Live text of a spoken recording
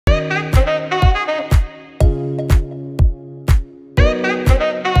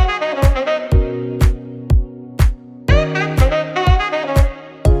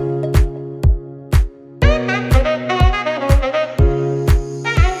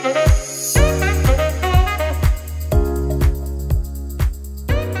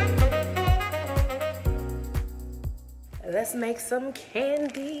make some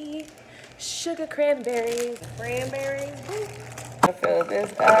candy sugar cranberries. Cranberries. I fill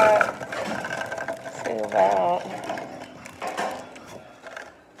this up. See about.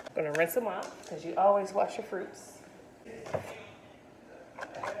 I'm gonna rinse them out because you always wash your fruits.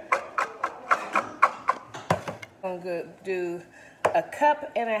 I'm gonna do 1.5 cups.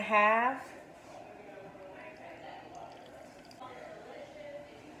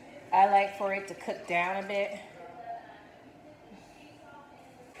 I like for it to cook down a bit.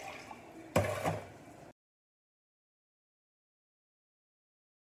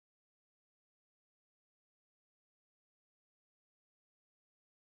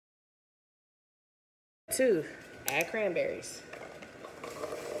 Two, add cranberries.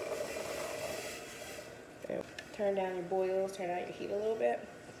 Turn down your boils, turn out your heat a little bit.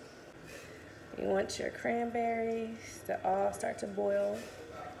 You want your cranberries to all start to boil.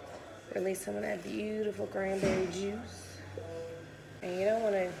 Release some of that beautiful cranberry juice. And you don't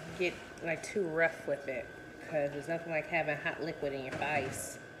want to get like too rough with it because there's nothing like having hot liquid in your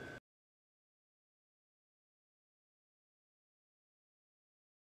face.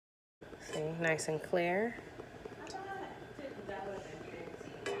 See, nice and clear.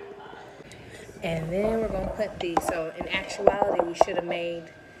 And then we're gonna put the, so in actuality, we should have made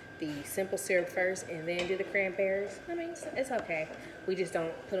the simple syrup first and then do the cranberries. I mean, it's okay. We just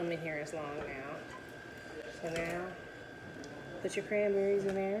don't put them in here as long now. So now, put your cranberries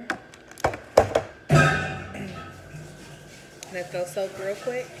in there. Let those soak real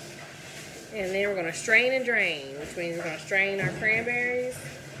quick. And then we're gonna strain and drain, which means we're gonna strain our cranberries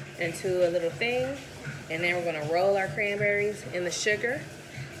into a little thing. And then we're gonna roll our cranberries in the sugar.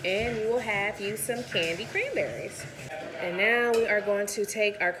 And you will have you some candied cranberries. And now we are going to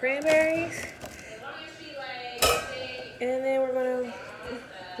take our cranberries and then we're going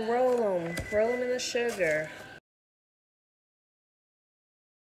to roll them in the sugar.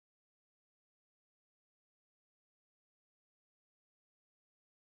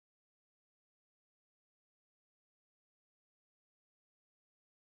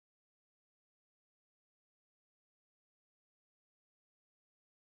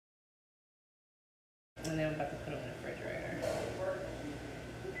 And then I'm about to put them in the refrigerator.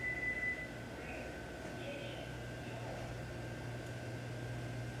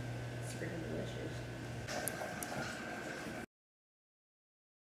 It's pretty delicious.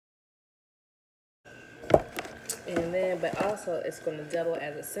 And then, but also it's going to double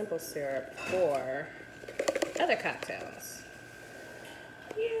as a simple syrup for other cocktails.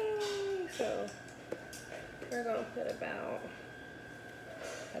 Yay! So we're going to put about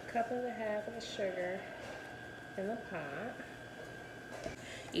 1.5 cups of the sugar in the pot.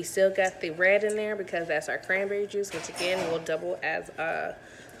 You still got the red in there because that's our cranberry juice, which again will double as a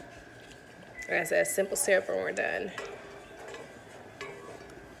simple syrup when we're done.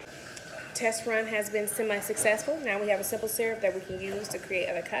 Test run has been semi-successful. Now we have a simple syrup that we can use to create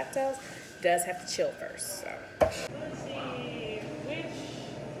other cocktails. Does have to chill first. So. Let's see which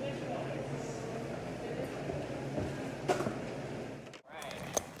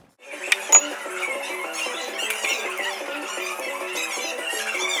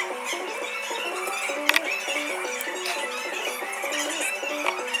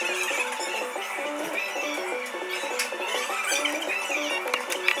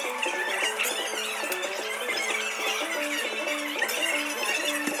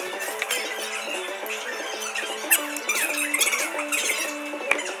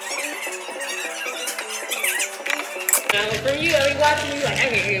from you, I'll be watching you like, I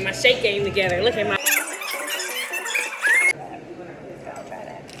can't get my shake game together. Look at my.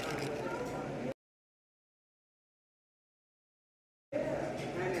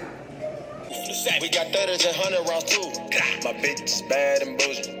 We got 30s and 100 rounds too. My bitch is bad and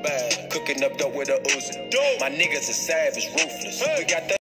bullshit. Bad. Cooking up dope with a Uzi. My niggas are savage, ruthless. We got